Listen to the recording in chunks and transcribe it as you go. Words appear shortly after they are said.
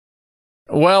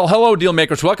Well, hello, deal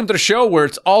makers. Welcome to the show where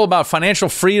it's all about financial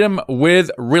freedom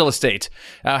with real estate.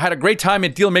 Had a great time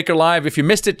at Dealmaker Live. If you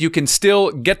missed it, you can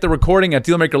still get the recording at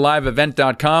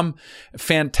dealmakerliveevent.com.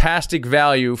 Fantastic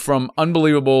value from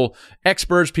unbelievable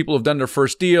experts, people who've done their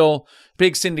first deal,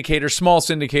 big syndicators, small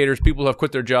syndicators, people who have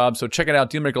quit their jobs. So check it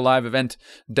out,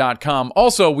 dealmakerliveevent.com.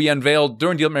 Also, we unveiled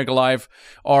during Dealmaker Live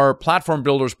our Platform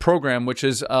Builders program, which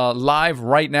is live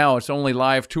right now. It's only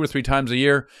live 2 or 3 times a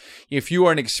year. If you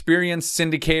are an experienced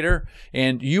syndicator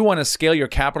and you want to scale your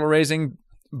capital raising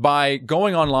by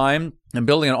going online and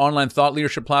building an online thought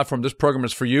leadership platform, this program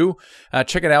is for you.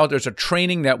 Check it out. There's a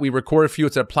training that we recorded for you.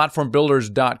 It's at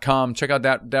platformbuilders.com. Check out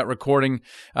that recording.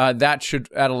 That should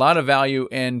add a lot of value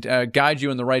and guide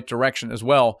you in the right direction as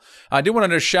well. I do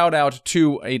want to shout out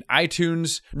to an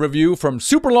iTunes review from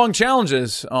Super Long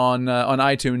Challenges on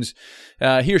iTunes.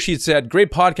 He or she said, great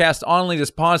podcast. Honestly,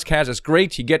 this podcast is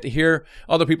great. You get to hear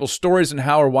other people's stories and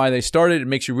how or why they started. It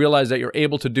makes you realize that you're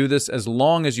able to do this as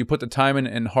long as you put the time in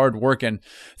and hard work in.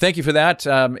 Thank you for that.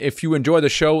 If you enjoy the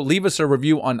show, leave us a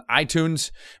review on iTunes.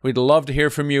 We'd love to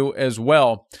hear from you as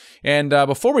well. And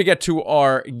before we get to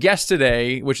our guest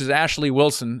today, which is Ashley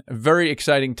Wilson, a very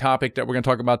exciting topic that we're going to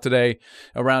talk about today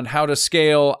around how to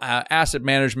scale asset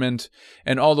management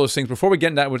and all those things. Before we get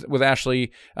into that with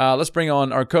Ashley, let's bring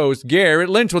on our co-host, Garrett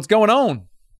Lynch. What's going on?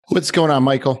 What's going on,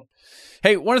 Michael?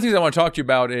 Hey, one of the things I want to talk to you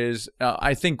about is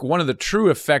I think one of the true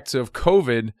effects of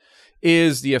COVID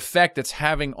is the effect it's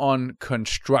having on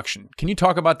construction. Can you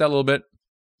talk about that a little bit?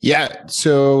 Yeah.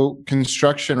 So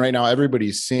construction right now,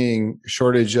 everybody's seeing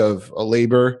shortage of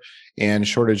labor and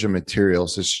shortage of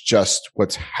materials. It's just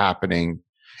what's happening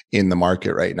in the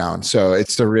market right now. And so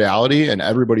it's the reality and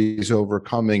everybody's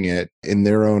overcoming it in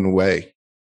their own way.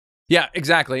 Yeah,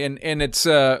 exactly. And it's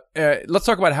let's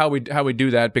talk about how we do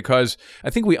that, because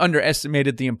I think we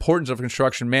underestimated the importance of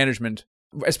construction management.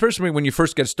 Especially when you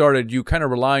first get started, you kind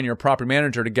of rely on your property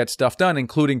manager to get stuff done,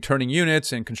 including turning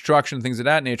units and construction, things of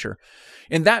that nature.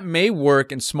 And that may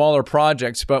work in smaller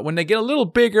projects, but when they get a little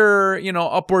bigger,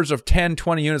 upwards of 10,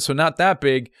 20 units, so not that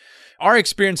big, our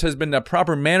experience has been that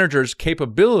property managers'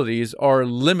 capabilities are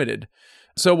limited.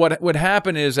 So what would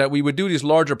happen is that we would do these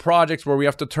larger projects where we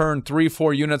have to turn 3,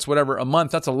 4 units, whatever, a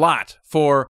month. That's a lot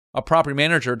for a property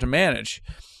manager to manage.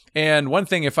 And one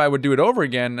thing, if I would do it over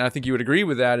again, I think you would agree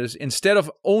with that, is instead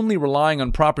of only relying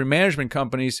on property management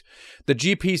companies, the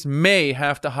GPs may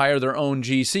have to hire their own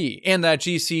GC. And that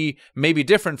GC may be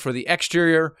different for the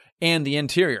exterior and the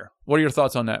interior. What are your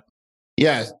thoughts on that?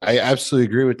 Yeah, I absolutely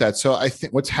agree with that. So I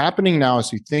think what's happening now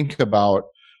is you think about,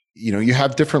 you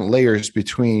have different layers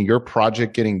between your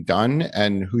project getting done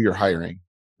and who you're hiring,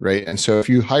 right? And so if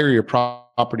you hire your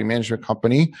property management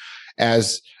company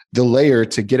as the layer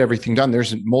to get everything done,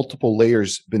 there's multiple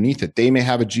layers beneath it. They may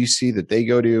have a GC that they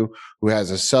go to, who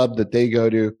has a sub that they go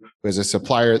to, who has a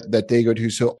supplier that they go to.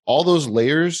 So all those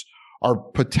layers are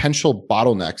potential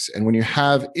bottlenecks. And when you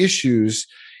have issues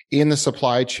in the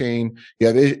supply chain, you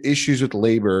have issues with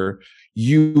labor,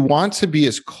 you want to be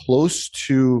as close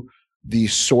to the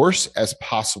source as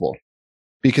possible,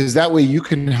 because that way you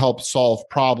can help solve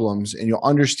problems and you'll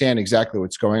understand exactly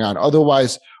what's going on.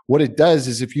 Otherwise, what it does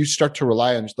is if you start to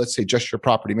rely on, let's say, just your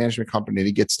property management company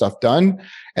to get stuff done,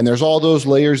 and there's all those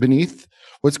layers beneath,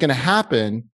 what's going to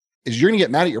happen is you're going to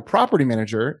get mad at your property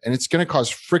manager and it's going to cause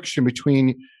friction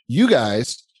between you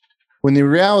guys, when the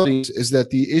reality is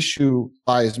that the issue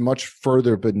lies much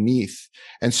further beneath.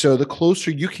 And so the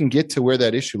closer you can get to where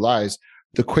that issue lies,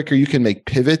 the quicker you can make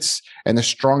pivots and the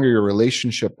stronger your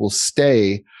relationship will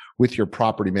stay with your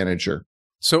property manager.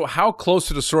 So how close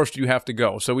to the source do you have to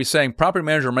go? So we're saying property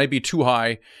manager might be too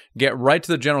high, get right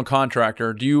to the general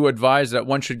contractor. Do you advise that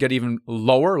one should get even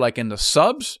lower, like in the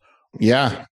subs?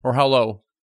 Yeah. Or how low?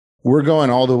 We're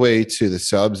going all the way to the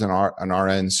subs on our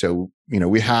end. So,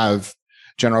 we have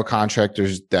general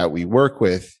contractors that we work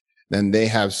with, then they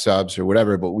have subs or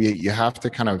whatever, but you have to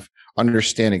kind of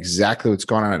understand exactly what's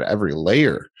going on at every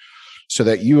layer so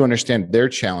that you understand their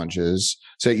challenges,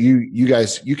 so that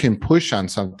you can push on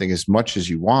something as much as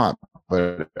you want.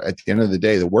 But at the end of the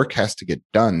day, the work has to get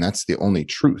done. That's the only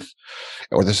truth,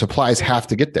 or the supplies have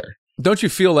to get there. Don't you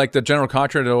feel like the general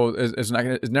contractor is not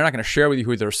going to share with you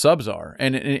who their subs are?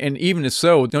 And even if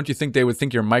so, don't you think they would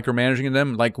think you're micromanaging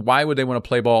them? Like, why would they want to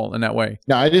play ball in that way?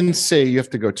 No, I didn't say you have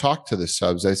to go talk to the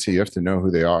subs. I say you have to know who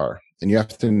they are, and you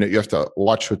have to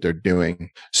watch what they're doing.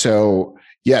 So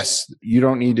yes, you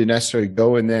don't need to necessarily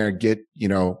go in there and get,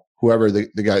 whoever the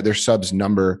guy, their sub's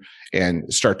number,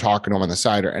 and start talking to them on the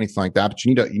side or anything like that. But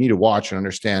you need to watch and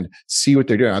understand, see what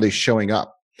they're doing. Are they showing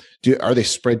up? Are they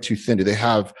spread too thin? Do they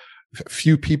have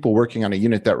few people working on a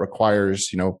unit that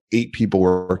requires, 8 people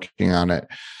working on it?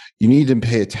 you need to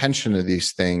pay attention to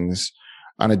these things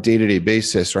on a day-to-day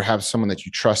basis, or have someone that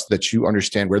you trust, that you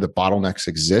understand where the bottlenecks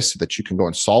exist so that you can go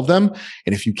and solve them.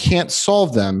 And if you can't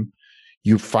solve them,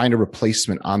 you find a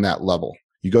replacement on that level.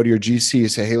 You go to your GC, you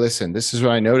say, hey, listen, this is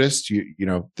what I noticed. You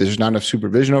know, there's not enough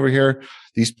supervision over here.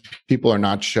 These people are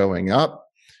not showing up.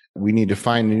 We need to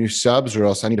find new subs, or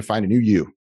else I need to find a new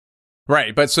you.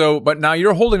 Right. But now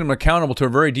you're holding them accountable to a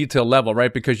very detailed level,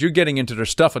 right? Because you're getting into their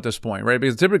stuff at this point, right?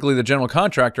 Because typically the general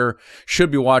contractor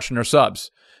should be watching their subs.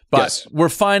 But yes, we're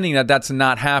finding that that's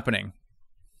not happening.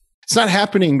 It's not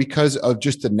happening because of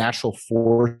just the natural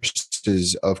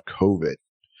forces of COVID.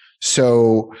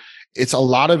 So it's a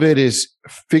lot of it is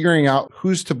figuring out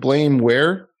who's to blame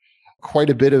where. Quite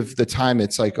a bit of the time,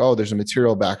 it's like, oh, there's a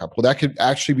material backup. Well, that could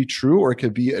actually be true, or it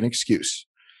could be an excuse.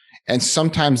 And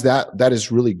sometimes that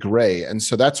is really gray. And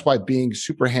so that's why being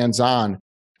super hands-on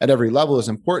at every level is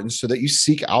important, so that you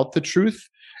seek out the truth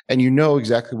and you know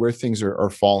exactly where things are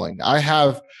falling. I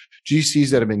have GCs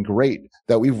that have been great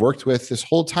that we've worked with this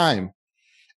whole time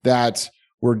that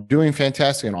were doing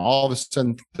fantastic, and all of a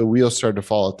sudden the wheels started to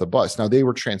fall off the bus. Now, they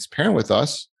were transparent with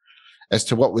us as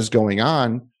to what was going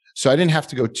on, so I didn't have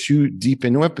to go too deep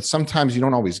into it, but sometimes you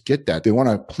don't always get that. They want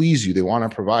to please you. They want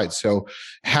to provide. So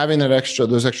having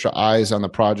those extra eyes on the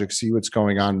project, see what's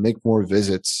going on, make more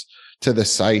visits to the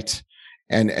site,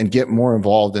 and get more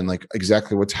involved in like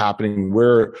exactly what's happening,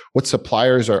 what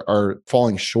suppliers are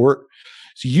falling short.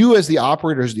 So you as the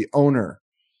operator, as the owner,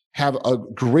 have a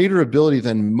greater ability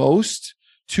than most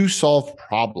to solve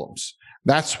problems.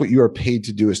 That's what you are paid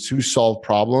to do, is to solve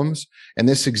problems. And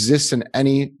this exists in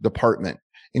any department,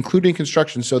 including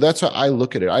construction. So that's how I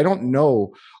look at it. I don't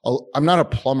know. I'm not a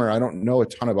plumber. I don't know a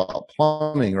ton about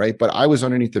plumbing, right? But I was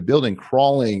underneath the building,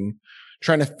 crawling,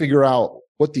 trying to figure out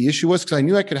what the issue was, because I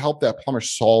knew I could help that plumber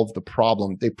solve the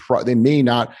problem. They may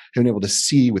not have been able to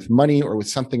see with money or with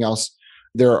something else.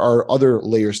 There are other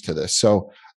layers to this.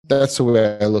 So that's the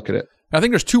way I look at it. I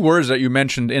think there's two words that you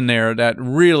mentioned in there that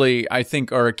really, I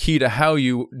think, are a key to how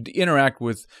you interact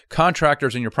with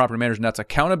contractors and your property managers, and that's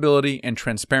accountability and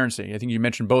transparency. I think you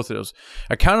mentioned both of those.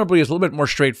 Accountability is a little bit more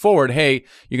straightforward. Hey,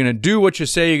 you're going to do what you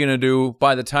say you're going to do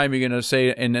by the time you're going to say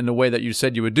it in the way that you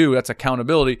said you would do. That's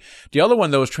accountability. The other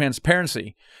one, though, is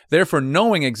transparency. Therefore,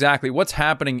 knowing exactly what's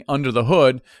happening under the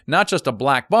hood, not just a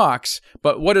black box,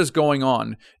 but what is going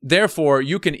on. Therefore,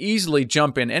 you can easily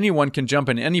jump in. Anyone can jump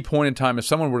in at any point in time. If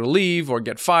someone were to leave or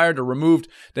get fired or removed,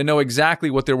 they know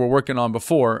exactly what they were working on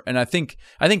before. And I think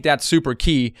that's super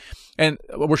key. And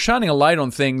we're shining a light on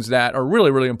things that are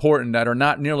really, really important, that are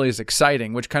not nearly as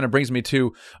exciting, which kind of brings me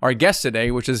to our guest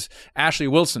today, which is Ashley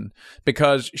Wilson,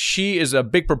 because she is a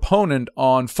big proponent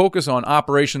on focus on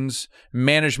operations,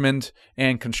 management,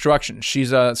 and construction.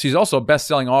 She's also a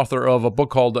best-selling author of a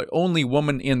book called The Only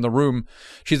Woman in the Room.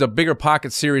 She's a Bigger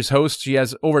Pockets series host. She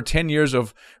has over 10 years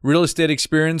of real estate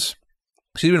experience.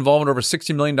 She's been involved in over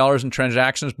 $60 million in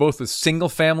transactions, both with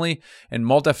single-family and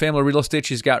multifamily real estate.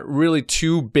 She's got really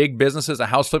two big businesses, a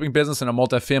house flipping business and a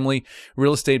multifamily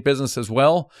real estate business as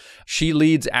well. She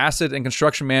leads asset and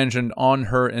construction management on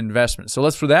her investments. So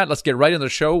let's get right into the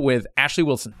show with Ashley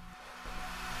Wilson.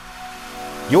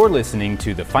 You're listening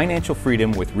to the Financial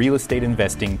Freedom with Real Estate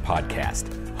Investing podcast,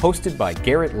 hosted by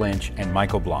Garrett Lynch and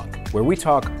Michael Blanc, where we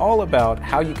talk all about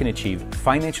how you can achieve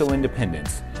financial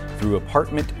independence through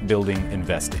apartment building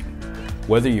investing.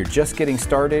 Whether you're just getting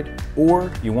started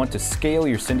or you want to scale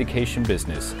your syndication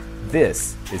business,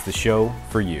 this is the show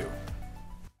for you.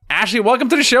 Ashley, welcome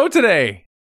to the show today.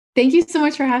 Thank you so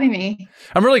much for having me.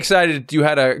 I'm really excited. You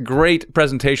had a great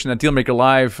presentation at Dealmaker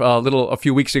Live a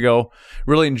few weeks ago.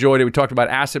 Really enjoyed it. We talked about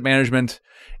asset management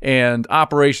and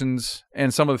operations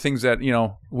and some of the things that,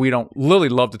 we don't really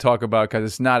love to talk about because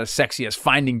it's not as sexy as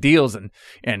finding deals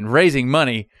and raising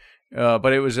money.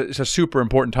 But it's a super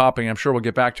important topic, and I'm sure we'll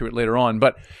get back to it later on.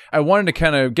 But I wanted to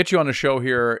kind of get you on the show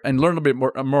here and learn a little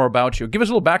bit more about you. Give us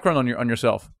a little background on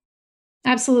yourself.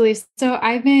 Absolutely. So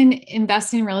I've been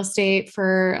investing in real estate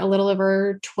for a little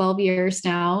over 12 years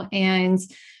now, and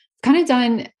kind of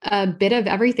done a bit of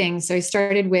everything. So I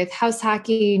started with house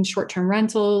hacking, short-term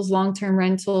rentals, long-term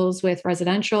rentals with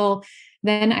residential.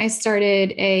 Then I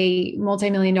started a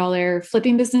multi-million-dollar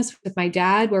flipping business with my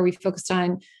dad, where we focused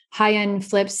on high-end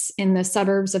flips in the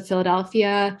suburbs of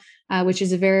Philadelphia, which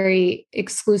is a very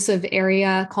exclusive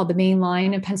area called the Main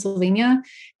Line of Pennsylvania.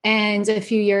 And a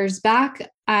few years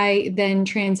back, I then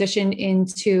transitioned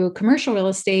into commercial real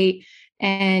estate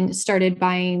and started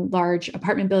buying large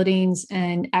apartment buildings.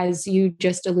 And as you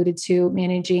just alluded to,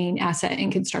 managing asset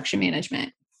and construction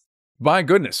management. My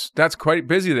goodness, that's quite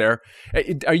busy there.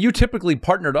 Are you typically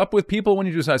partnered up with people when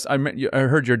you do this? I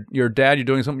heard your dad, you're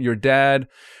doing something. Your dad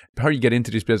How do you get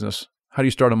into this business? How do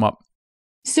you start them up?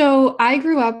 So I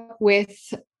grew up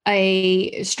with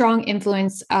a strong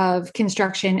influence of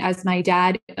construction as my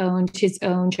dad owned his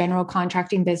own general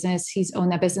contracting business. He's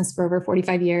owned that business for over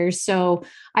 45 years. So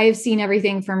I have seen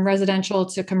everything from residential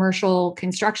to commercial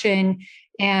construction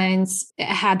and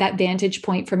had that vantage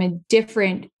point from a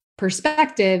different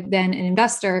perspective than an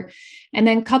investor. And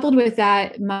then coupled with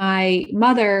that, my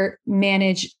mother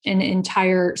managed an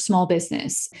entire small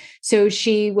business. So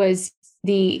she was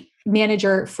the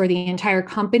manager for the entire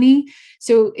company.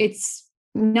 So it's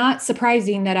not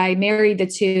surprising that I married the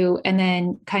two and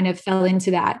then kind of fell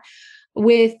into that.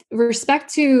 With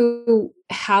respect to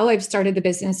how I've started the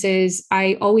businesses,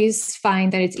 I always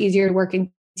find that it's easier to work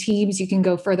in teams. You can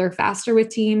go further faster with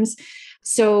teams.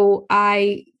 So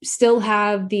I still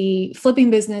have the flipping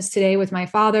business today with my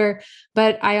father,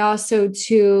 but I also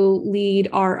too lead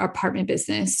our apartment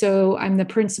business. So I'm the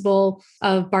principal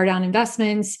of Bar Down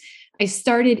Investments. I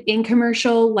started in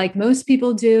commercial like most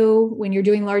people do when you're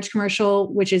doing large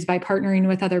commercial, which is by partnering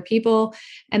with other people.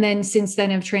 And then since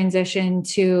then I've transitioned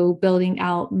to building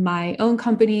out my own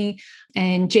company.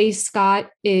 And Jay Scott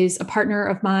is a partner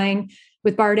of mine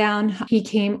with Bar Down. He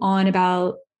came on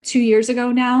about 2 years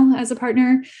ago now as a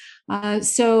partner.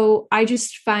 So I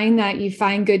just find that you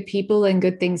find good people and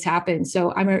good things happen.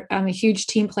 So I'm a huge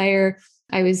team player.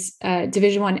 I was a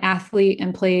Division I athlete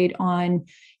and played on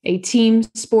a team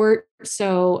sport.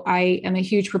 So I am a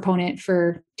huge proponent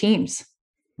for teams.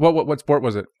 What sport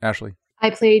was it, Ashley?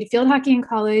 I played field hockey in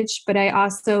college, but I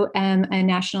also am a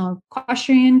national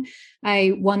equestrian.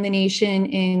 I won the nation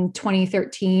in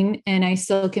 2013, and I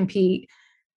still compete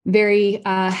very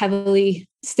heavily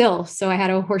still. So I had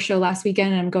a horse show last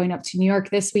weekend, and I'm going up to New York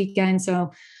this weekend.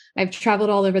 So I've traveled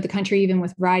all over the country, even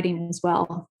with riding as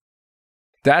well.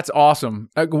 That's awesome.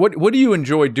 What do you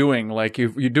enjoy doing? Like you're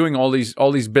doing all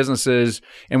these businesses,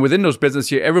 and within those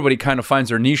businesses, everybody kind of finds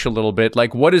their niche a little bit.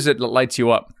 Like, what is it that lights you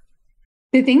up?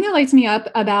 The thing that lights me up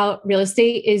about real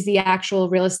estate is the actual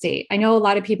real estate. I know a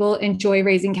lot of people enjoy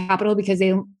raising capital because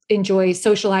they enjoy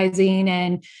socializing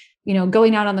and,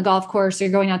 going out on the golf course or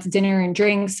going out to dinner and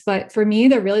drinks. But for me,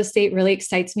 the real estate really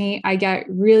excites me. I get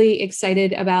really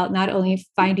excited about not only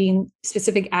finding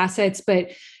specific assets,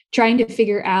 but trying to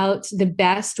figure out the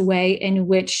best way in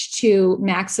which to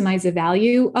maximize the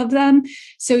value of them.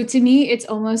 So to me, it's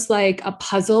almost like a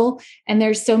puzzle, and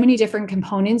there's so many different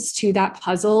components to that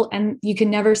puzzle, and you can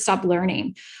never stop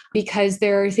learning because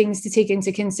there are things to take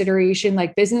into consideration,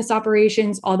 like business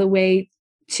operations, all the way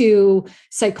to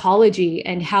psychology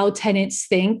and how tenants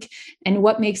think and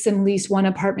what makes them lease one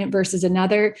apartment versus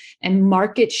another, and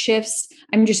market shifts.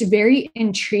 I'm just very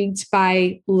intrigued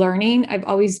by learning. I've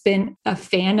always been a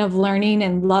fan of learning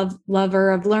and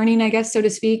lover of learning, I guess, so to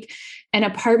speak. And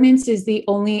apartments is the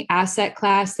only asset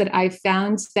class that I've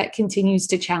found that continues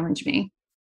to challenge me.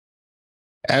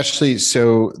 Ashley,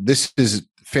 so this is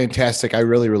fantastic. I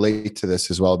really relate to this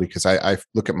as well because I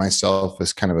look at myself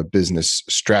as kind of a business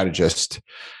strategist.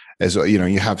 As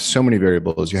you have so many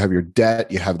variables. You have your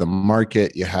debt, you have the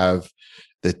market, you have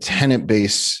the tenant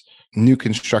base, new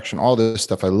construction, all this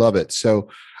stuff. I love it. So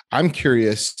I'm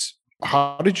curious,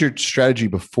 how did your strategy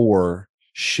before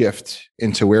shift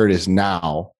into where it is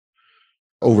now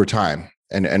over time?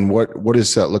 And what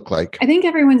does that look like? I think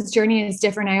everyone's journey is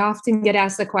different. I often get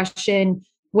asked the question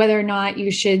whether or not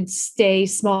you should stay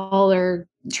small or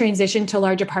transition to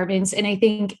large apartments. And I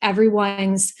think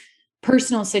everyone's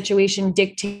personal situation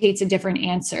dictates a different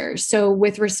answer. So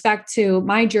with respect to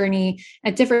my journey,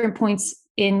 at different points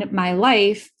in my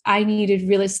life, I needed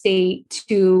real estate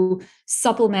to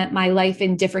supplement my life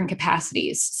in different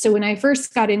capacities. So when I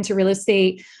first got into real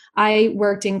estate, I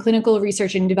worked in clinical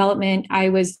research and development. I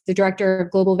was the director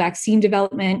of global vaccine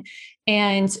development,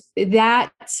 and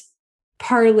that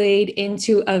parlayed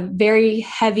into a very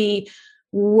heavy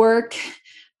work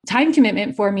time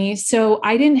commitment for me. So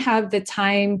I didn't have the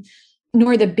time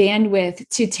nor the bandwidth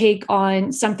to take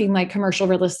on something like commercial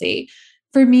real estate.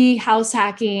 For me, house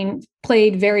hacking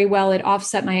played very well. It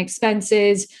offset my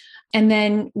expenses. And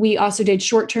then we also did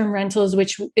short-term rentals,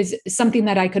 which is something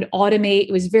that I could automate.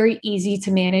 It was very easy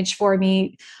to manage for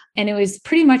me. And it was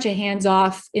pretty much a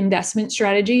hands-off investment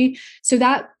strategy. So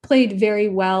that played very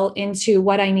well into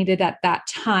what I needed at that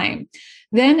time.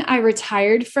 Then I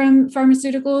retired from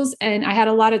pharmaceuticals and I had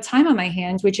a lot of time on my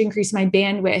hands, which increased my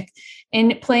bandwidth.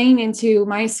 And playing into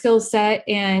my skill set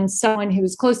and someone who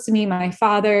was close to me, my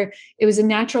father, it was a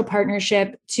natural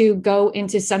partnership to go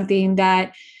into something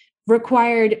that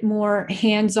required more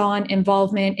hands-on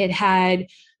involvement. It had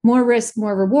more risk,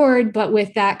 more reward, but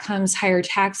with that comes higher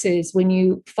taxes when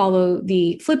you follow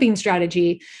the flipping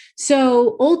strategy.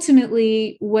 So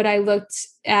ultimately, what I looked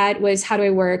at was, how do I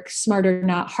work smarter,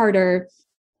 not harder,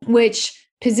 which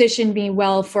positioned me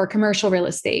well for commercial real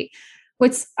estate.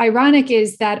 What's ironic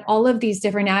is that all of these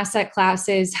different asset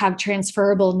classes have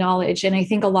transferable knowledge. And I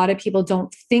think a lot of people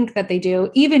don't think that they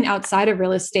do. Even outside of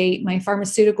real estate, my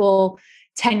pharmaceutical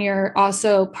tenure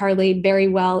also parlayed very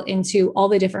well into all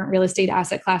the different real estate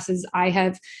asset classes I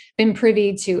have been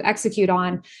privy to execute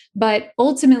on. But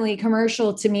ultimately,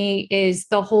 commercial to me is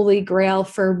the holy grail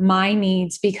for my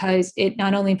needs, because it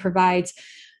not only provides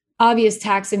obvious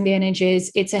tax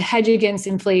advantages, it's a hedge against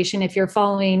inflation if you're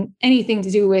following anything to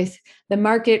do with the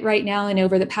market right now and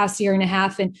over the past year and a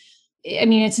half. And I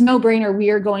mean, it's a no-brainer.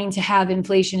 We are going to have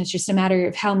inflation. It's just a matter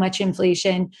of how much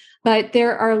inflation. But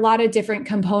there are a lot of different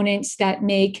components that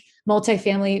make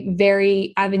multifamily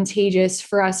very advantageous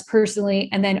for us personally,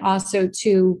 and then also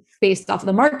based off of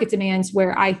the market demands,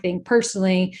 where I think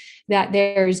personally that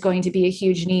there is going to be a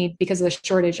huge need because of the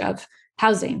shortage of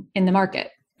housing in the market.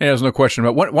 Yeah, there's no question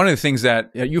about one of the things that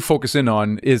you focus in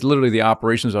on is literally the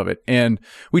operations of it. And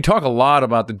we talk a lot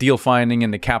about the deal finding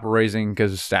and the capital raising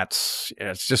because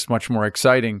it's just much more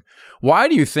exciting. Why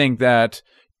do you think that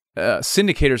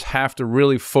syndicators have to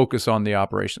really focus on the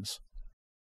operations?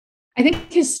 I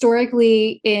think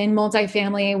historically in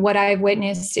multifamily, what I've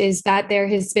witnessed is that there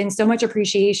has been so much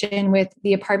appreciation with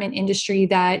the apartment industry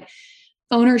that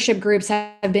ownership groups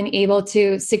have been able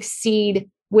to succeed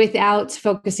without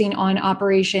focusing on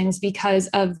operations because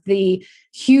of the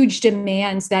huge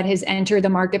demands that has entered the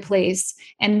marketplace.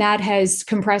 And that has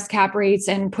compressed cap rates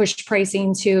and pushed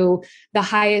pricing to the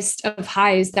highest of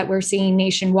highs that we're seeing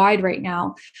nationwide right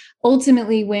now.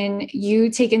 Ultimately, when you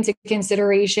take into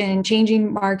consideration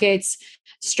changing markets,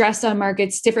 stress on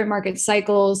markets, different market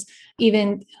cycles,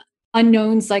 even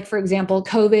unknowns like, for example,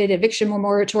 COVID, eviction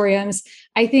moratoriums,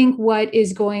 I think what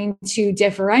is going to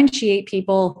differentiate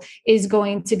people is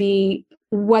going to be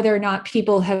whether or not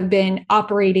people have been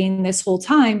operating this whole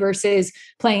time versus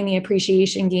playing the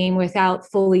appreciation game without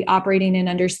fully operating and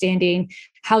understanding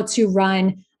how to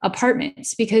run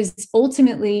apartments. Because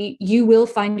ultimately, you will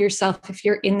find yourself, if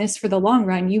you're in this for the long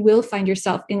run, you will find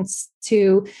yourself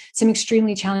into some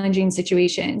extremely challenging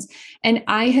situations. And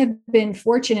I have been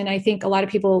fortunate, I think a lot of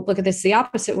people look at this the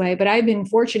opposite way, but I've been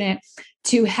fortunate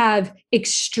to have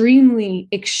extremely,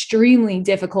 extremely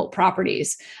difficult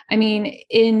properties. I mean,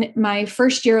 in my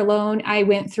first year alone, I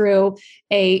went through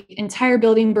an entire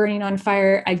building burning on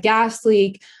fire, a gas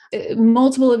leak,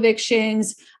 multiple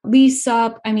evictions, lease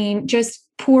up. I mean, just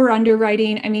poor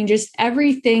underwriting. I mean, just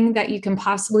everything that you can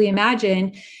possibly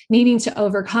imagine needing to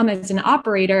overcome as an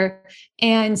operator.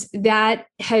 And that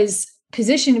has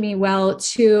positioned me well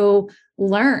to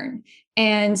learn.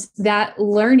 And that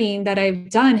learning that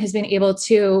I've done has been able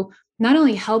to not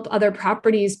only help other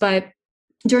properties, but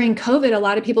during COVID, a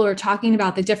lot of people were talking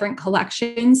about the different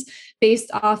collections based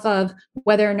off of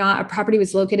whether or not a property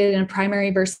was located in a primary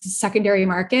versus secondary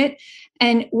market.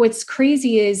 And what's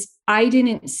crazy is I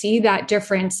didn't see that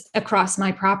difference across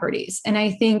my properties. And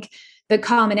I think the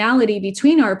commonality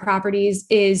between our properties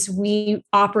is we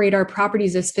operate our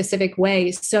properties a specific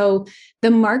way. So the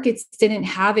markets didn't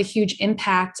have a huge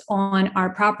impact on our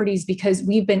properties because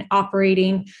we've been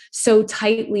operating so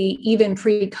tightly, even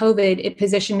pre-COVID. It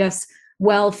positioned us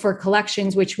well for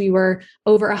collections, which we were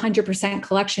over 100%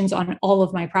 collections on all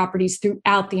of my properties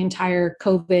throughout the entire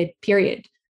COVID period.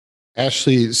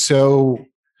 Ashley, so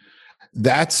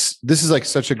this is like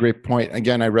such a great point.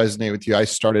 Again, I resonate with you. I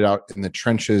started out in the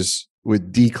trenches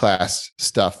with D-class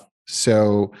stuff.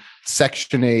 So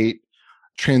Section 8,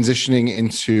 transitioning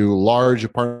into large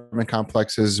apartment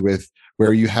complexes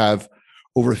where you have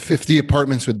over 50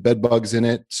 apartments with bed bugs in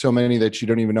it, so many that you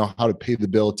don't even know how to pay the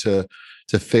bill to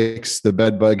fix the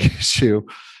bed bug issue.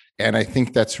 And I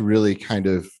think that's really kind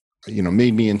of,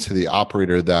 made me into the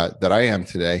operator that I am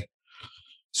today.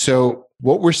 So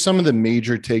what were some of the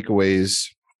major takeaways?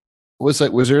 Was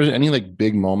there any like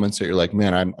big moments that you're like,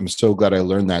 man, I'm so glad I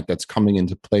learned that's coming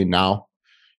into play now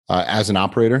as an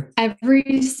operator?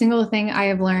 Every single thing I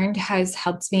have learned has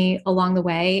helped me along the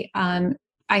way.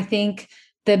 I think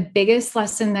the biggest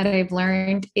lesson that I've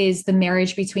learned is the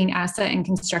marriage between asset and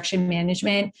construction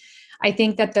management. I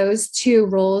think that those two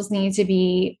roles need to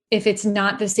be, if it's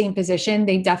not the same position,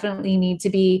 they definitely need to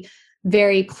be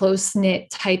very close-knit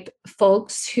type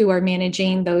folks who are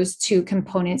managing those two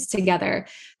components together.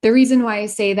 The reason why I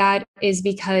say that is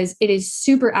because it is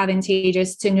super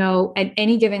advantageous to know at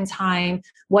any given time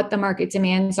what the market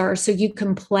demands are, so you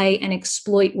can play and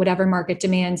exploit whatever market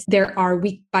demands there are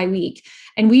week by week.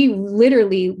 And we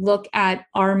literally look at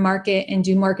our market and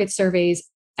do market surveys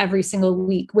every single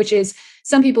week, which is,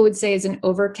 some people would say, is an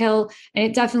overkill. And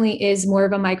it definitely is more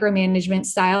of a micromanagement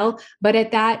style. But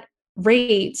at that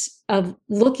rate of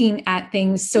looking at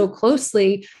things so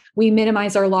closely, we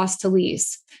minimize our loss to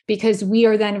lease, because we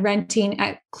are then renting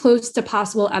at close to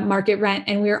possible at market rent.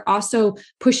 And we're also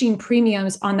pushing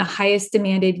premiums on the highest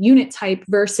demanded unit type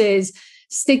versus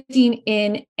sticking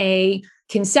in a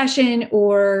concession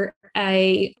or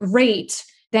a rate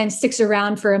then sticks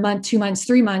around for a month, 2 months,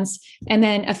 3 months. And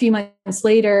then a few months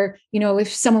later,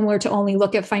 if someone were to only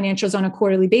look at financials on a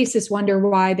quarterly basis, wonder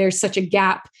why there's such a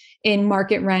gap in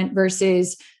market rent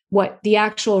versus what the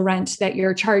actual rent that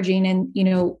you're charging. And,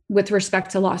 with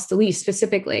respect to loss to lease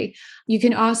specifically, you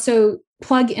can also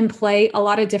plug and play a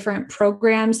lot of different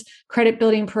programs, credit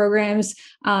building programs,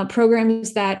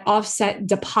 programs that offset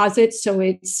deposits. So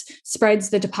it spreads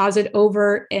the deposit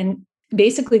over and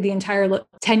basically the entire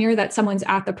tenure that someone's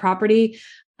at the property.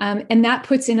 And that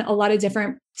puts in a lot of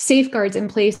different safeguards in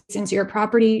place into your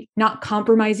property, not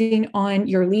compromising on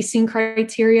your leasing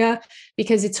criteria,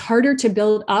 because it's harder to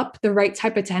build up the right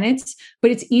type of tenants,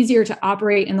 but it's easier to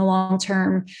operate in the long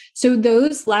term. So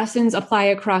those lessons apply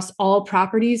across all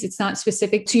properties. It's not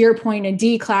specific to your point, a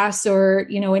D class or,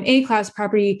 an A class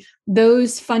property.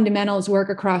 Those fundamentals work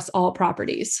across all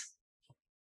properties.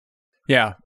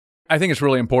 Yeah. I think it's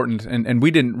really important, and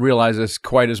we didn't realize this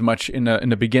quite as much in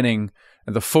the beginning,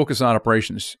 the focus on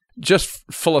operations. Just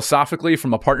philosophically,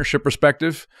 from a partnership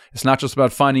perspective, it's not just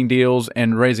about finding deals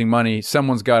and raising money.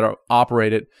 Someone's got to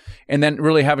operate it, and then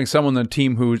really having someone on the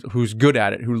team who's good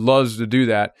at it, who loves to do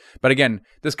that. But again,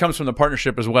 this comes from the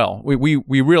partnership as well. We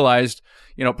realized,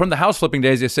 from the house flipping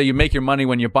days, they say you make your money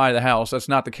when you buy the house. That's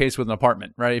not the case with an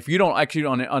apartment, right? If you don't execute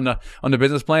on the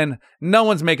business plan, no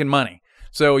one's making money.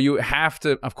 So you have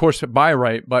to, of course, buy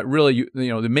right, but really,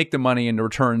 to make the money and the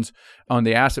returns on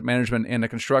the asset management and the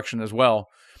construction as well.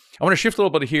 I want to shift a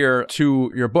little bit here to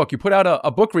your book. You put out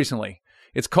a book recently.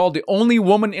 It's called The Only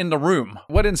Woman in the Room.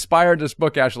 What inspired this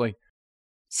book, Ashley?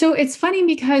 So it's funny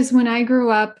because when I grew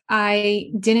up,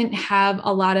 I didn't have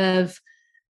a lot of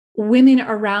women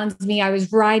around me. I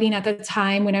was riding at the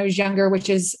time when I was younger, which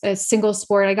is a single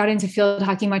sport. I got into field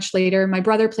hockey much later. My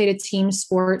brother played a team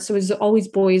sport, so it was always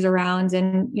boys around.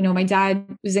 And, my dad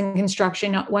was in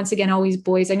construction, once again, always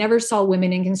boys. I never saw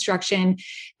women in construction.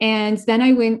 And then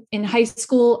I went in high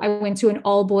school, I went to an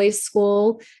all boys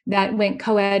school that went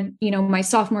co-ed, my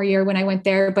sophomore year when I went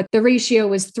there, but the ratio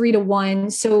was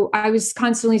 3-1. So I was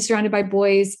constantly surrounded by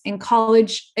boys. In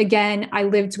college, again, I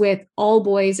lived with all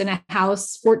boys in a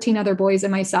house, 14 other boys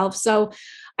and myself. So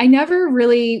I never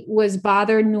really was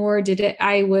bothered, nor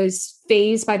I was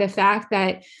fazed by the fact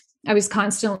that I was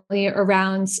constantly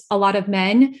around a lot of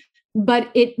men. But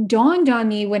it dawned on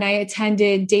me when I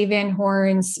attended Dave Van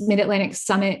Horn's Mid-Atlantic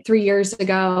Summit 3 years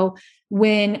ago,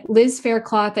 when Liz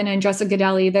Faircloth and Andressa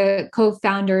Gadelli, the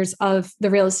co-founders of the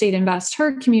Real Estate Invest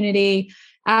Her community,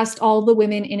 asked all the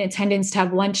women in attendance to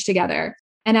have lunch together.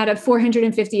 And out of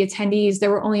 450 attendees,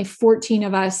 there were only 14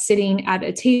 of us sitting at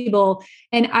a table.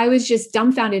 And I was just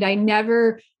dumbfounded. I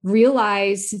never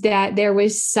realized that there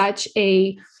was such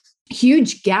a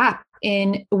huge gap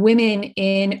in women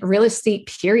in real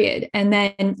estate, period. And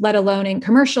then let alone in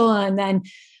commercial. And then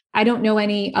I don't know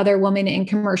any other woman in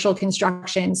commercial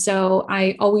construction. So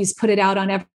I always put it out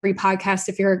on every podcast.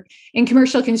 If you're in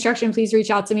commercial construction, please reach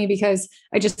out to me, because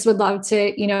I just would love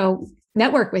to,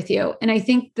 network with you. And I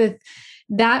think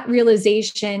that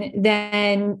realization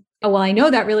then, I know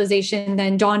that realization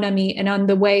then dawned on me. And on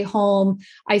the way home,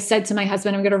 I said to my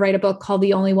husband, I'm going to write a book called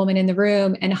The Only Woman in the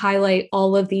Room and highlight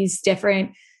all of these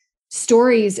different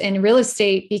stories in real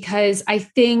estate, because I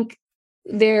think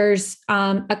there's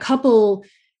a couple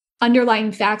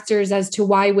underlying factors as to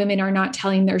why women are not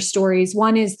telling their stories.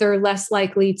 One is they're less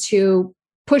likely to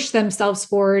push themselves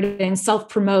forward and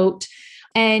self-promote.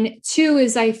 And two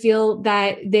is I feel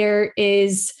that there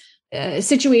is a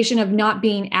situation of not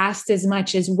being asked as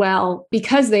much as well,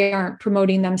 because they aren't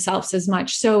promoting themselves as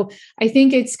much. So I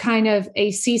think it's kind of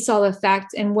a seesaw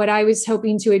effect. And what I was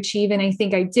hoping to achieve, and I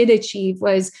think I did achieve,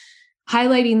 was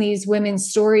highlighting these women's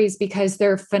stories, because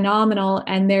they're phenomenal.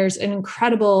 And there's an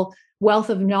incredible wealth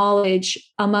of knowledge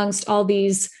amongst all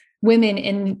these women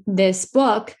in this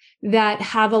book that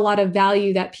have a lot of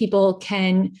value that people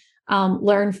can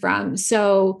learn from.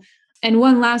 So And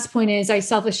one last point is I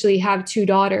selfishly have 2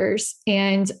 daughters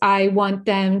and I want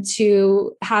them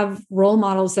to have role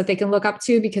models that they can look up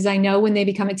to, because I know when they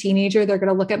become a teenager, they're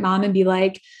going to look at mom and be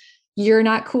like, you're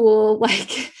not cool.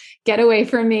 Like, get away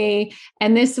from me.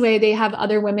 And this way they have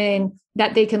other women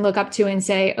that they can look up to and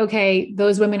say, okay,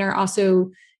 those women are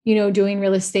also, doing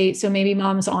real estate. So maybe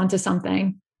mom's onto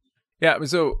something. Yeah.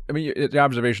 So, I mean, the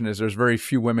observation is there's very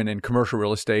few women in commercial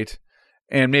real estate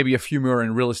and maybe a few more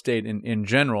in real estate in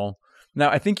general. Now,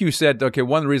 I think you said, okay,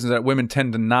 one of the reasons that women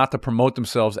tend to not to promote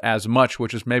themselves as much,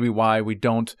 which is maybe why we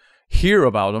don't hear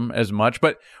about them as much.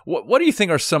 But what do you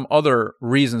think are some other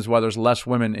reasons why there's less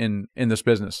women in this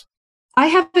business? I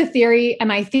have a theory, and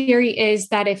my theory is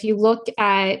that if you look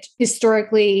at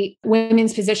historically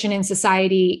women's position in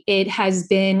society, it has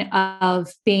been of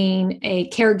being a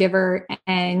caregiver,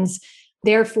 and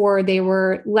therefore they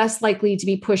were less likely to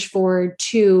be pushed forward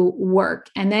to work.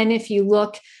 And then if you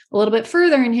look a little bit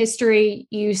further in history,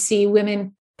 you see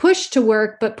women pushed to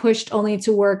work, but pushed only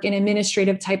to work in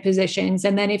administrative type positions.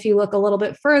 And then if you look a little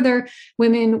bit further,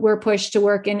 women were pushed to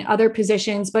work in other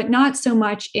positions, but not so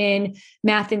much in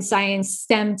math and science,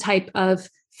 STEM type of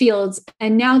fields.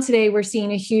 And now today we're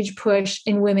seeing a huge push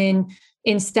in women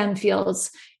in STEM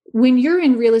fields. When you're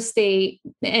in real estate,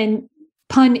 and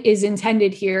pun is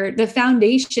intended here, the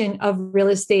foundation of real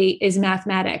estate is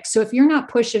mathematics. So if you're not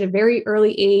pushed at a very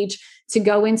early age to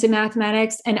go into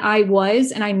mathematics, and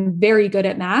I'm very good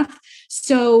at math.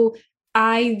 So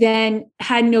I then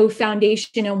had no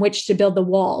foundation on which to build the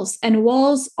walls, and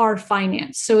walls are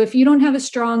finance. So if you don't have a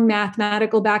strong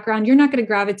mathematical background, you're not going to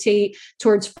gravitate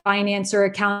towards finance or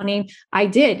accounting. I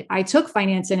did. I took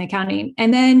finance and accounting.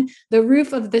 And then the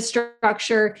roof of the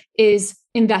structure is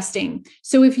investing.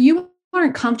 So if you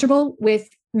aren't comfortable with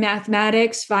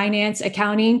mathematics, finance,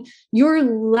 accounting, you're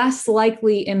less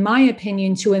likely, in my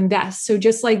opinion, to invest. So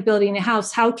just like building a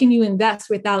house, how can you invest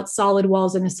without solid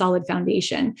walls and a solid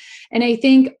foundation? And I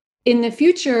think in the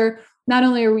future, not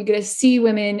only are we going to see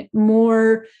women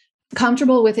more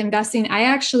comfortable with investing, I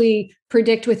actually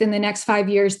predict within the next 5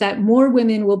 years that more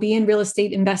women will be in real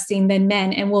estate investing than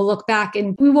men. And we'll look back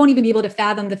and we won't even be able to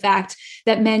fathom the fact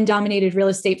that men dominated real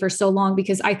estate for so long,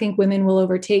 because I think women will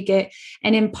overtake it.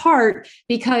 And in part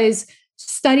because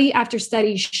study after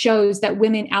study shows that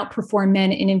women outperform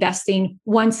men in investing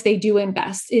once they do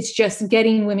invest. It's just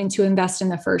getting women to invest in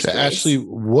the first place. Ashley,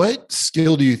 what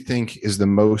skill do you think is the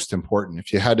most important?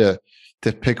 If you had to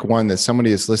pick one that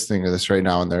somebody is listening to this right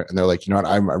now and they're like, you know what,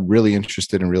 I'm really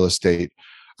interested in real estate,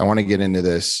 I want to get into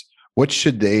this. What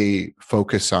should they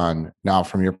focus on now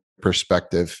from your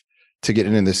perspective to get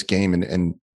into this game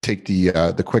and take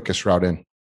the quickest route in?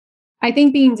 I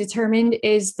think being determined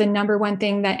is the number one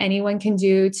thing that anyone can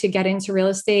do to get into real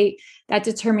estate. That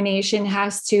determination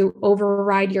has to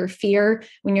override your fear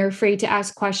when you're afraid to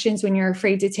ask questions, when you're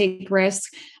afraid to take risks.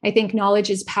 I think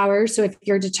knowledge is power. So if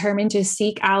you're determined to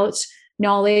seek out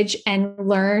knowledge and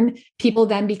learn, people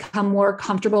then become more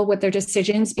comfortable with their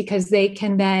decisions because they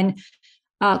can then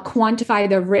quantify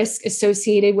the risk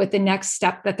associated with the next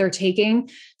step that they're taking.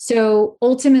 So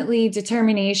ultimately,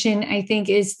 determination, I think,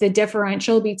 is the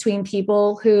differential between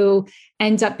people who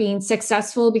end up being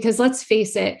successful. Because let's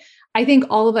face it, I think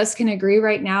all of us can agree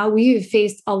right now, we've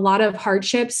faced a lot of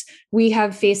hardships. We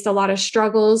have faced a lot of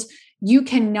struggles. You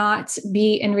cannot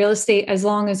be in real estate as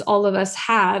long as all of us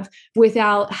have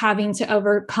without having to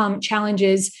overcome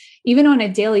challenges, even on a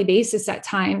daily basis at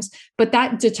times. But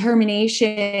that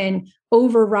determination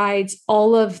overrides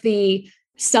all of the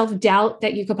self-doubt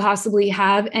that you could possibly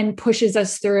have and pushes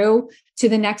us through to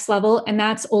the next level. And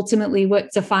that's ultimately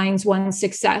what defines one's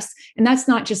success. And that's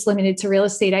not just limited to real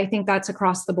estate. I think that's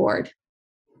across the board.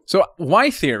 So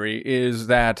my theory is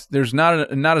that there's not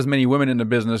as many women in the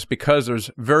business because there's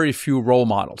very few role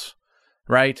models,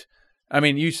 right? I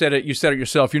mean, you said it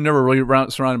yourself. You're never really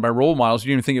surrounded by role models. You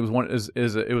didn't even think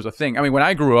it was a thing. I mean, when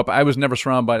I grew up, I was never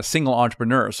surrounded by a single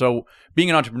entrepreneur. So being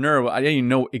an entrepreneur, I didn't even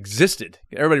know existed.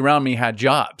 Everybody around me had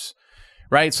jobs,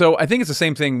 right? So I think it's the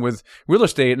same thing with real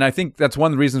estate. And I think that's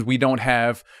one of the reasons we don't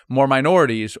have more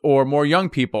minorities or more young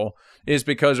people is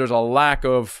because there's a lack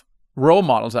of role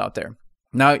models out there.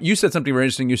 Now, you said something very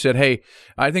interesting. You said, hey,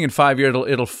 I think in 5 years,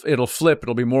 it'll flip.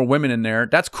 It'll be more women in there.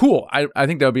 That's cool. I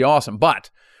think that would be awesome. But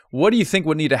what do you think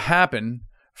would need to happen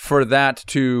for that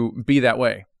to be that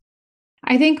way?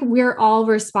 I think we're all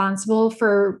responsible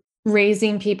for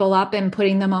raising people up and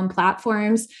putting them on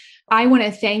platforms. I want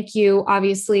to thank you,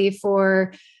 obviously,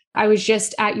 I was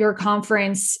just at your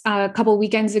conference a couple of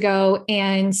weekends ago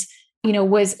and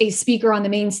was a speaker on the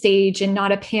main stage and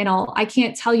not a panel. I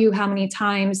can't tell you how many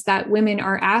times that women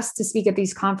are asked to speak at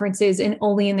these conferences and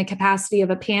only in the capacity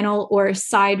of a panel or a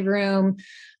side room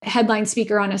headline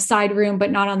speaker on a side room,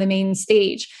 but not on the main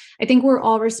stage. I think we're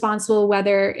all responsible,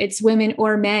 whether it's women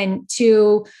or men,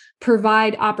 to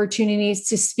provide opportunities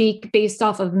to speak based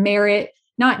off of merit,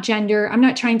 not gender. I'm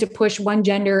not trying to push one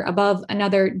gender above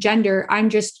another gender.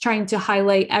 I'm just trying to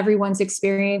highlight everyone's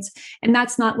experience. And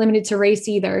that's not limited to race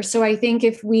either. So I think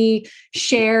if we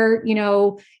share,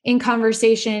 in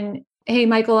conversation, hey,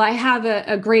 Michael, I have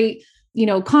a great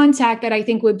contact that I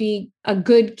think would be a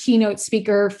good keynote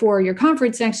speaker for your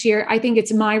conference next year. I think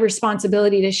it's my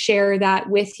responsibility to share that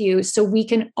with you so we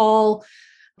can all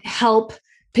help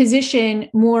position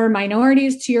more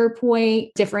minorities, to your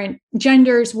point, different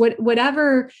genders,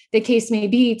 whatever the case may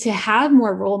be, to have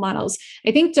more role models.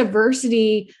 I think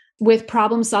diversity with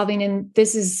problem solving, and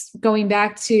this is going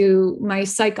back to my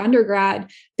psych undergrad,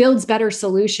 builds better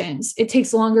solutions. It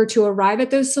takes longer to arrive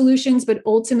at those solutions, but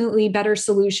ultimately better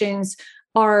solutions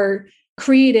are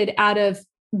created out of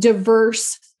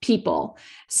diverse people.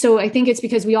 So I think it's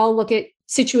because we all look at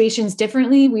situations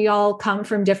differently. We all come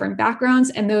from different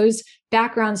backgrounds, and those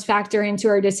backgrounds factor into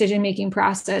our decision-making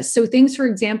process. So things, for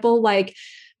example, like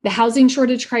the housing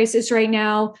shortage crisis right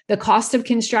now, the cost of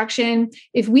construction,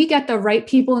 if we get the right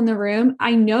people in the room,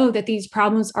 I know that these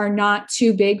problems are not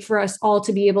too big for us all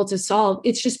to be able to solve.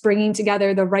 It's just bringing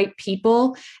together the right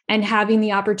people and having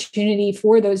the opportunity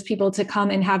for those people to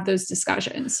come and have those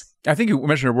discussions. I think you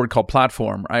mentioned a word called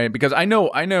platform, right? Because I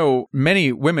know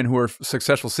many women who are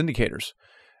successful syndicators,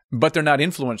 but they're not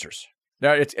influencers.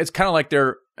 It's kind of like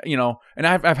they're, and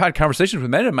I've had conversations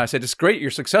with many of them. I said, it's great, you're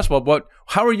successful, but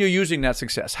how are you using that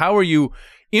success? How are you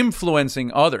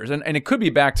influencing others? And it could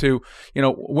be back to,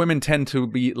 women tend to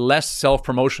be less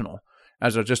self-promotional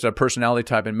as just a personality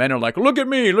type, and men are like, look at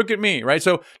me, right?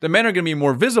 So the men are going to be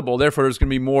more visible. Therefore, there's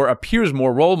going to be more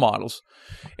role models.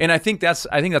 And I think that's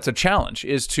a challenge,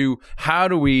 is to how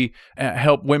do we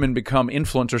help women become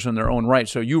influencers in their own right?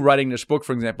 So you writing this book,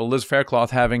 for example, Liz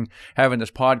Faircloth having this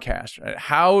podcast,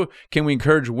 how can we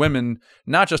encourage women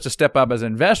not just to step up as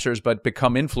investors, but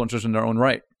become influencers in their own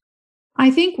right?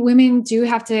 I think women do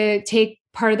have to take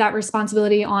part of that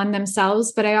responsibility on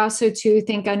themselves. But I also too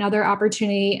think another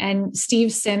opportunity, and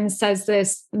Steve Sims says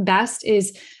this best,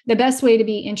 is the best way to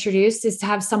be introduced is to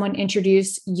have someone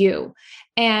introduce you.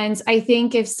 And I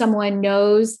think if someone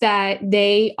knows that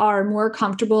they are more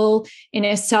comfortable in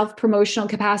a self-promotional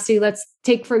capacity, let's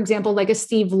take, for example, like a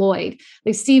Steve Lloyd.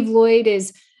 Like Steve Lloyd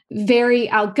is very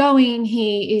outgoing.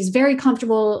 He is very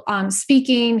comfortable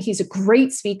speaking. He's a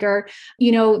great speaker.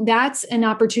 That's an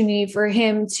opportunity for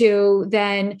him to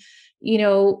then,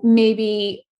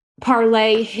 maybe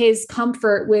parlay his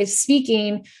comfort with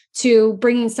speaking to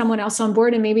bringing someone else on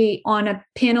board, and maybe on a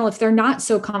panel, if they're not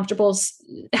so comfortable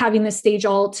having the stage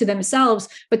all to themselves,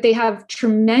 but they have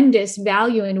tremendous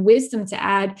value and wisdom to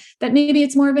add, that maybe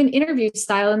it's more of an interview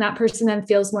style and that person then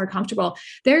feels more comfortable.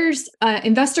 There's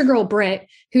Investor Girl Brit,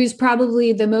 who's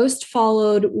probably the most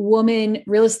followed woman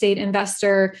real estate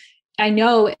investor I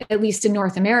know, at least in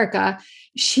North America.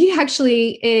 She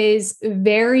actually is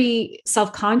very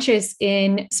self-conscious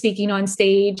in speaking on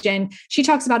stage. And she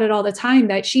talks about it all the time,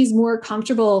 that she's more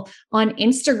comfortable on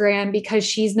Instagram because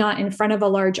she's not in front of a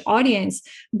large audience,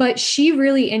 but she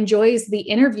really enjoys the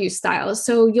interview style.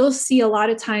 So you'll see a lot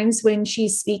of times when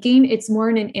she's speaking, it's more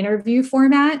in an interview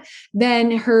format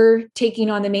than her taking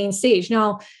on the main stage.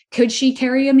 Now, could she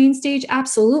carry a main stage?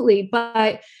 Absolutely.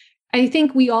 But I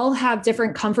think we all have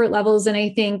different comfort levels. And I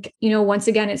think, once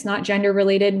again, it's not gender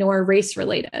related nor race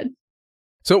related.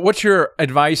 So what's your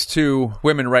advice to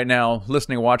women right now,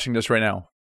 listening, watching this right now?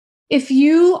 If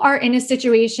you are in a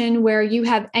situation where you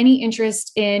have any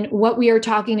interest in what we are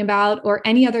talking about or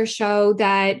any other show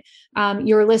that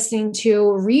you're listening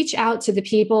to, reach out to the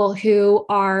people who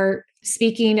are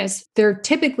speaking, as they're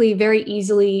typically very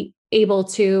easily able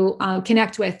to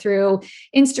connect with through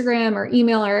Instagram or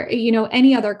email or,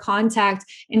 any other contact,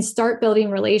 and start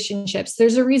building relationships.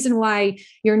 There's a reason why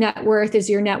your net worth is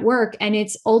your network. And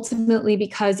it's ultimately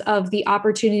because of the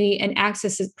opportunity and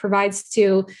access it provides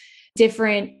to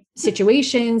different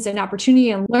situations and opportunity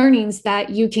and learnings that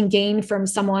you can gain from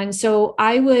someone. So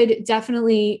I would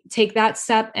definitely take that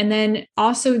step. And then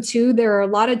also too, there are a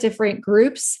lot of different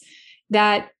groups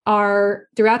that are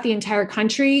throughout the entire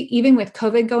country. Even with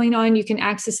COVID going on, you can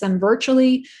access them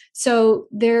virtually. So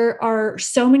there are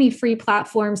so many free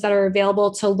platforms that are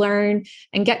available to learn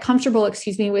and get comfortable,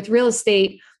 with real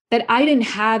estate, that I didn't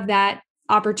have that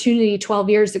opportunity 12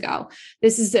 years ago.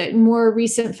 This is a more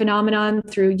recent phenomenon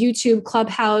through YouTube,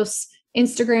 Clubhouse,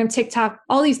 Instagram, TikTok,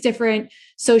 all these different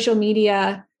social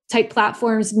media type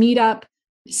platforms, Meetup.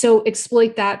 So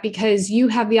exploit that, because you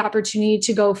have the opportunity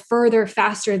to go further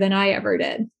faster than I ever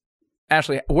did.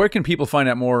 Ashley, where can people find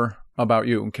out more about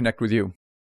you and connect with you?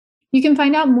 You can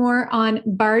find out more on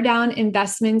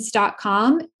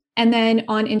bardowninvestments.com and then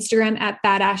on Instagram at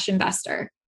Badash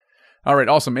Investor. All right,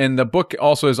 awesome. And the book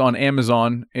also is on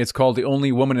Amazon. It's called The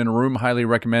Only Woman in a Room. Highly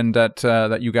recommend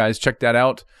that you guys check that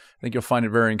out. I think you'll find it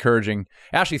very encouraging.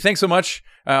 Ashley, thanks so much,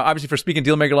 obviously, for speaking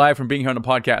Dealmaker Live, from being here on the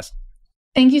podcast.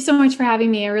 Thank you so much for having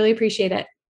me. I really appreciate it.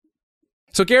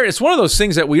 So, Garrett, it's one of those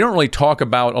things that we don't really talk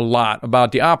about a lot,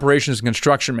 about the operations and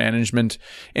construction management.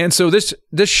 And so this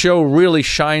show really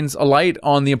shines a light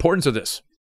on the importance of this.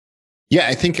 Yeah,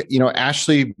 I think,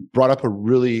 Ashley brought up a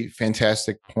really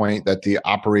fantastic point that the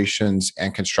operations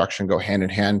and construction go hand in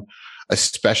hand,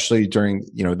 especially during,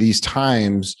 these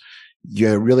times.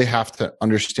 You really have to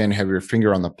understand, have your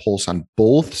finger on the pulse on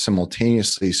both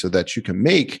simultaneously so that you can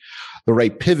make the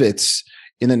right pivots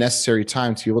in the necessary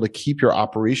time to be able to keep your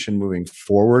operation moving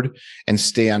forward and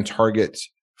stay on target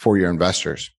for your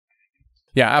investors.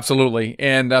 Yeah, absolutely.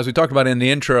 And as we talked about in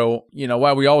the intro,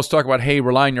 while we always talk about, hey,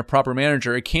 rely on your proper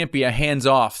manager, it can't be a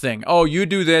hands-off thing. Oh, you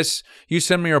do this, you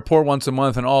send me a report once a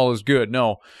month and all is good.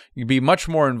 No, you be much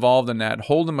more involved in that.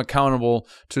 Hold them accountable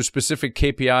to specific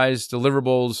KPIs,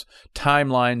 deliverables,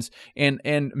 timelines,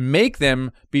 and make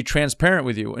them be transparent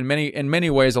with you. In many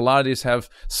ways, a lot of these have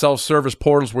self-service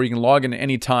portals where you can log in at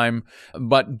any time,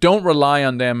 but don't rely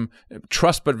on them.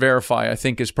 Trust but verify, I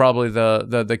think, is probably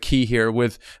the key here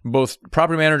with both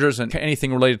property managers and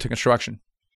anything related to construction.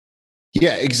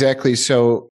 Yeah, exactly.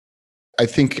 So I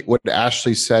think what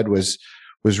Ashley said was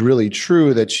really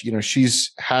true, that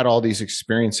she's had all these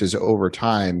experiences over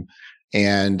time,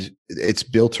 and it's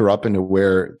built her up into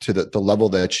the level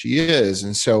that she is.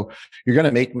 And so you're going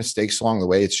to make mistakes along the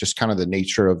way. It's just kind of the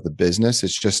nature of the business.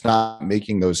 It's just not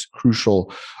making those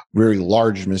crucial, very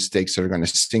large mistakes that are going to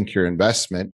sink your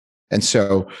investment. And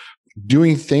so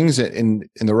doing things in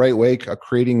the right way,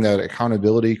 creating that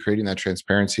accountability, creating that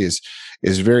transparency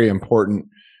is very important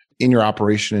in your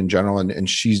operation in general. And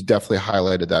she's definitely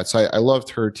highlighted that. So I loved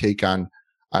her take on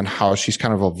how she's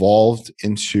kind of evolved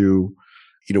into,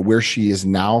 where she is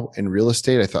now in real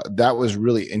estate. I thought that was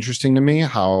really interesting to me,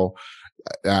 how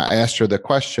I asked her the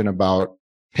question about,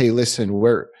 hey, listen,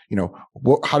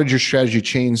 how did your strategy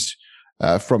change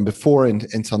from before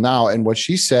until now? And what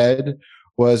she said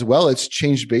was, well, it's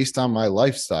changed based on my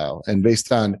lifestyle and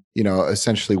based on,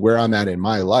 essentially where I'm at in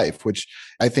my life, which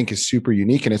I think is super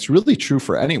unique. And it's really true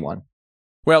for anyone.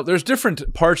 Well, there's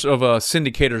different parts of a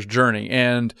syndicator's journey.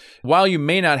 And while you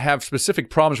may not have specific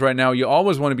problems right now, you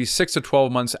always want to be 6 to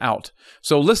 12 months out.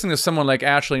 So listening to someone like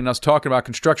Ashley and us talking about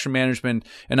construction management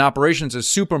and operations is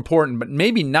super important, but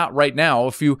maybe not right now.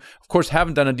 If you, of course,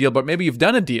 haven't done a deal, but maybe you've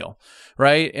done a deal,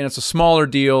 right? And it's a smaller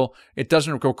deal. It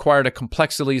doesn't require the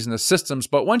complexities and the systems.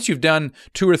 But once you've done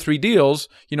 2 or 3 deals,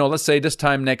 let's say this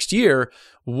time next year,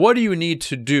 what do you need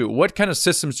to do? What kind of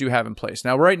systems do you have in place?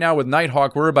 Now, right now with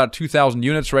Nighthawk, we're about 2,000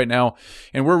 units right now,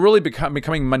 and we're really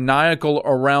becoming maniacal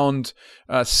around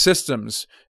systems,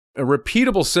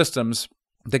 repeatable systems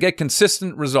to get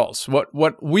consistent results.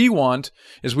 What we want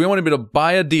is we want to be able to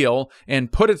buy a deal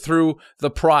and put it through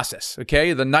the process,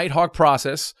 okay? The Nighthawk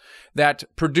process that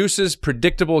produces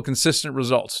predictable, consistent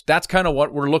results. That's kind of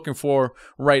what we're looking for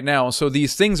right now. So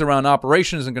these things around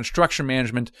operations and construction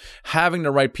management, having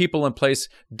the right people in place,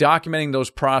 documenting those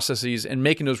processes and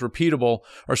making those repeatable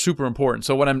are super important.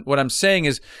 So what I'm saying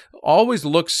is always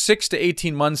look 6 to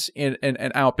 18 months in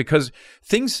and out, because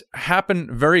things happen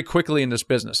very quickly in this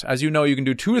business. As you know, you can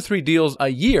do 2 or 3 deals a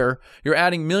year. You're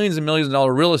adding millions and millions of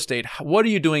dollars real estate. What are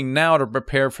you doing now to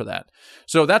prepare for that?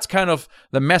 So that's kind of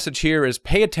the message here, is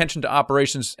pay attention to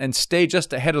operations and stay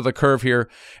just ahead of the curve here.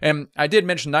 And I did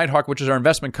mention Nighthawk, which is our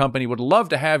investment company. Would love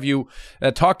to have you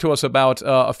talk to us about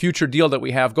a future deal that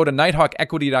we have. Go to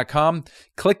nighthawkequity.com,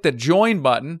 click the join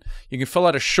button. You can fill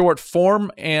out a short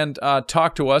form and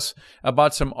talk to us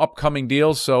about some upcoming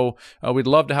deals. So we'd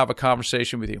love to have a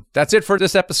conversation with you. That's it for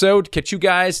this episode. Catch you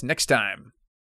guys next time.